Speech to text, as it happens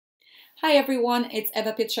Hi everyone, it's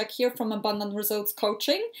Eva Pitchak here from Abundant Results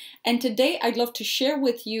Coaching, and today I'd love to share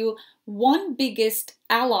with you one biggest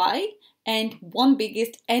ally and one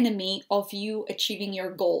biggest enemy of you achieving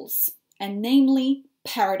your goals, and namely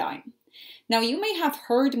paradigm. Now, you may have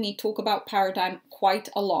heard me talk about paradigm quite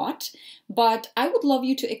a lot, but I would love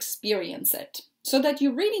you to experience it so that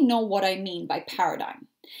you really know what I mean by paradigm.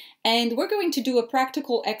 And we're going to do a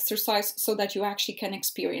practical exercise so that you actually can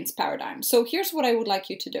experience paradigm. So here's what I would like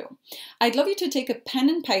you to do. I'd love you to take a pen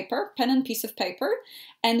and piece of paper,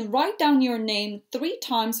 and write down your name 3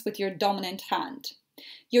 times with your dominant hand.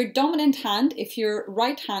 Your dominant hand, if you're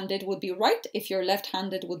right-handed, would be right. If you're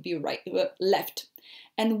left-handed, would be left.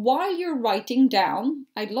 And while you're writing down,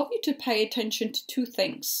 I'd love you to pay attention to 2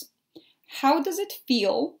 things. How does it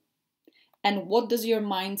feel? And what does your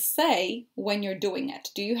mind say when you're doing it?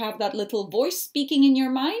 Do you have that little voice speaking in your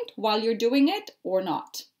mind while you're doing it or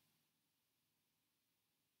not?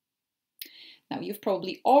 Now, you've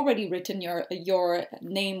probably already written your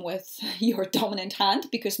name with your dominant hand,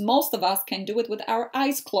 because most of us can do it with our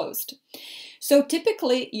eyes closed. So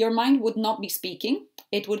typically, your mind would not be speaking.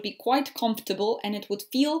 It would be quite comfortable and it would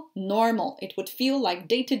feel normal. It would feel like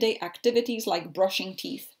day-to-day activities like brushing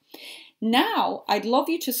teeth. Now, I'd love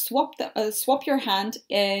you to swap your hand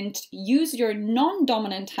and use your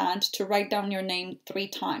non-dominant hand to write down your name 3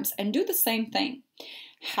 times and do the same thing.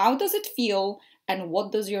 How does it feel and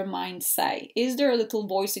what does your mind say? Is there a little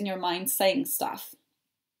voice in your mind saying stuff?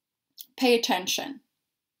 Pay attention.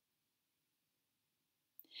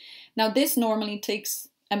 Now, this normally takes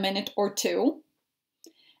a minute or 2,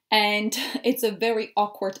 and it's a very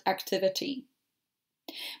awkward activity.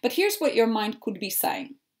 But here's what your mind could be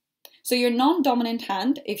saying. So your non-dominant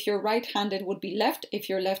hand, if you're right-handed, would be left. If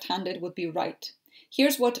you're left-handed, would be right.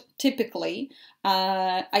 Here's what typically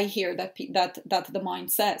I hear that the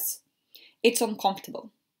mind says. It's uncomfortable.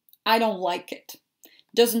 I don't like it.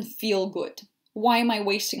 Doesn't feel good. Why am I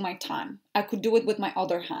wasting my time? I could do it with my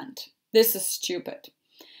other hand. This is stupid.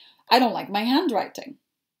 I don't like my handwriting.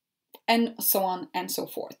 And so on and so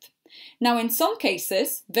forth. Now, in some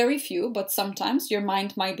cases, very few, but sometimes your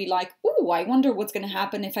mind might be like, ooh, I wonder what's going to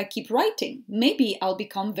happen if I keep writing. Maybe I'll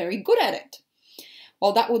become very good at it.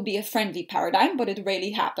 Well, that would be a friendly paradigm, but it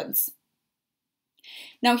rarely happens.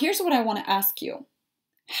 Now, here's what I want to ask you.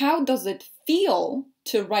 How does it feel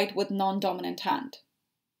to write with non-dominant hand?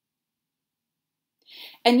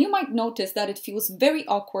 And you might notice that it feels very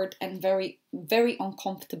awkward and very, very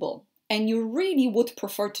uncomfortable. And you really would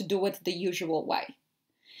prefer to do it the usual way.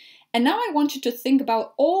 And now I want you to think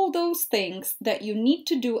about all those things that you need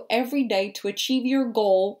to do every day to achieve your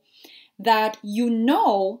goal, that you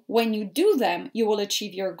know when you do them, you will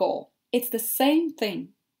achieve your goal. It's the same thing.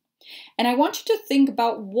 And I want you to think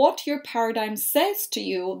about what your paradigm says to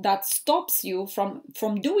you that stops you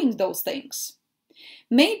from doing those things.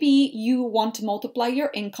 Maybe you want to multiply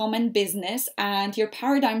your income and business, and your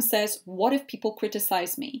paradigm says, what if people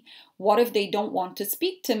criticize me? What if they don't want to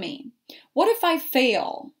speak to me? What if I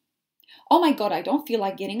fail? Oh my God, I don't feel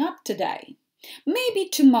like getting up today. Maybe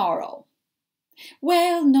tomorrow.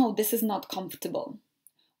 Well, no, this is not comfortable.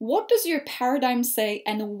 What does your paradigm say,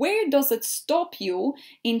 and where does it stop you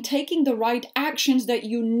in taking the right actions that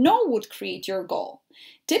you know would create your goal?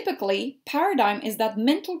 Typically, paradigm is that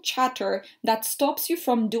mental chatter that stops you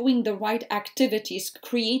from doing the right activities,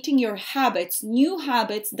 creating your habits, new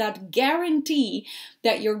habits that guarantee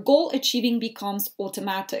that your goal achieving becomes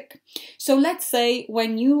automatic. So let's say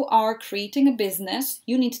when you are creating a business,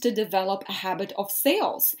 you need to develop a habit of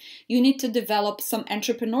sales. You need to develop some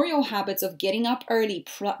entrepreneurial habits of getting up early,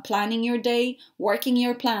 planning your day, working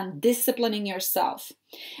your plan, disciplining yourself.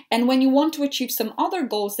 And when you want to achieve some other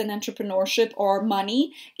goals than entrepreneurship or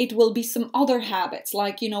money, it will be some other habits,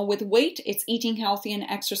 like, with weight, it's eating healthy and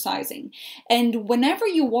exercising. And whenever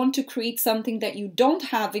you want to create something that you don't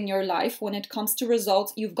have in your life, when it comes to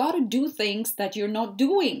results, you've got to do things that you're not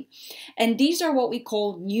doing. And these are what we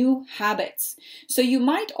call new habits. So you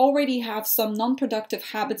might already have some non-productive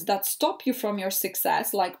habits that stop you from your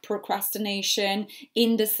success, like procrastination,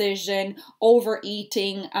 indecision,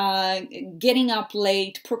 overeating, getting up late,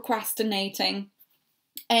 procrastinating.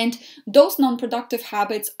 And those non-productive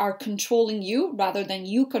habits are controlling you rather than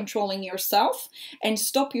you controlling yourself, and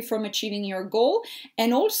stop you from achieving your goal.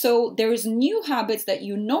 And also, there is new habits that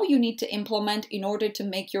you know you need to implement in order to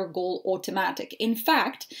make your goal automatic. In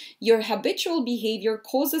fact, your habitual behavior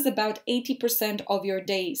causes about 80% of your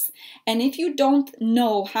days. And if you don't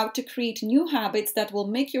know how to create new habits that will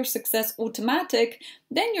make your success automatic,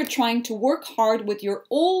 then you're trying to work hard with your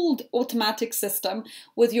old automatic system,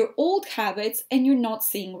 with your old habits, and you're not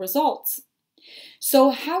seeing results.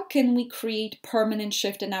 So how can we create permanent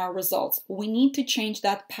shift in our results? We need to change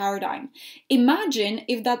that paradigm. Imagine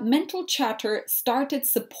if that mental chatter started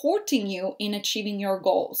supporting you in achieving your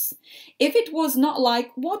goals. If it was not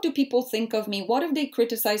like, what do people think of me? What if they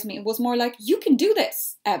criticize me? It was more like, you can do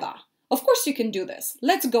this, Eva. Of course you can do this.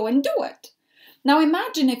 Let's go and do it. Now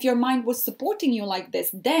imagine if your mind was supporting you like this,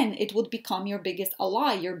 then it would become your biggest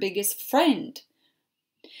ally, your biggest friend.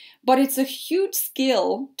 But it's a huge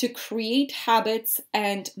skill to create habits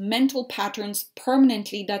and mental patterns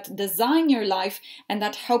permanently that design your life and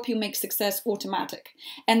that help you make success automatic.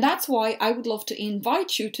 And that's why I would love to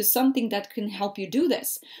invite you to something that can help you do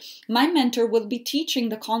this. My mentor will be teaching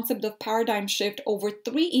the concept of paradigm shift over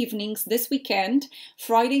 3 evenings this weekend,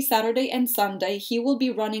 Friday, Saturday, and Sunday. He will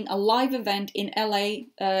be running a live event in LA,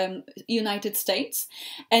 United States.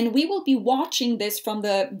 And we will be watching this from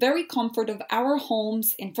the very comfort of our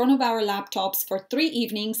homes in front of our laptops for 3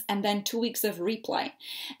 evenings and then 2 weeks of replay.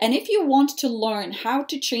 And if you want to learn how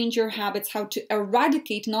to change your habits, how to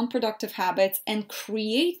eradicate non-productive habits and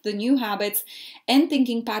create the new habits and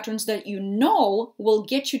thinking patterns that you know will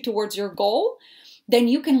get you towards your goal, then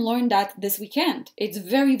you can learn that this weekend. It's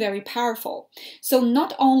very, very powerful. So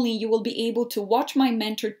not only you will be able to watch my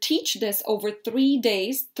mentor teach this over 3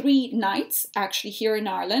 days, 3 nights, actually here in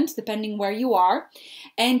Ireland, depending where you are,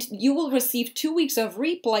 and you will receive 2 weeks of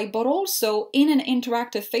replay, but also in an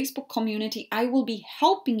interactive Facebook community, I will be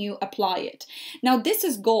helping you apply it. Now, this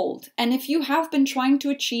is gold. And if you have been trying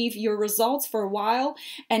to achieve your results for a while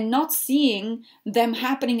and not seeing them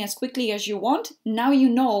happening as quickly as you want, now you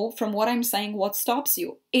know from what I'm saying what stops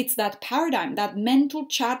you. It's that paradigm, that mental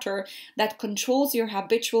chatter that controls your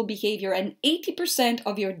habitual behavior, and 80%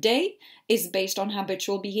 of your day is based on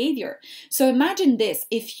habitual behavior. So imagine this,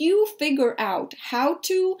 if you figure out how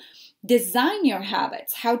to design your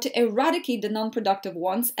habits, how to eradicate the non-productive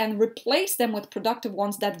ones and replace them with productive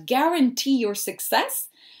ones that guarantee your success,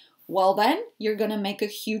 well then you're going to make a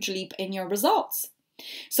huge leap in your results.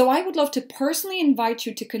 So I would love to personally invite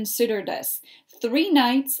you to consider this. 3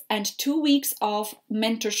 nights and 2 weeks of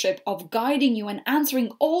mentorship, of guiding you and answering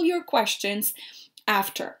all your questions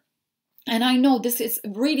after. And I know this is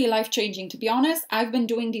really life-changing. To be honest, I've been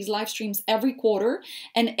doing these live streams every quarter,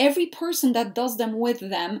 and every person that does them with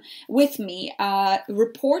me,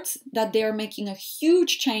 reports that they are making a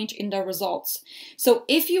huge change in their results. So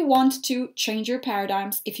if you want to change your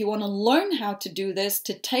paradigms, if you want to learn how to do this,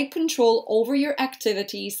 to take control over your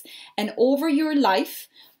activities and over your life,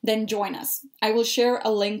 then join us. I will share a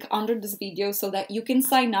link under this video so that you can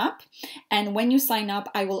sign up. And when you sign up,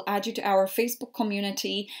 I will add you to our Facebook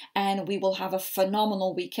community and we will have a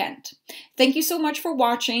phenomenal weekend. Thank you so much for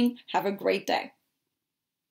watching. Have a great day.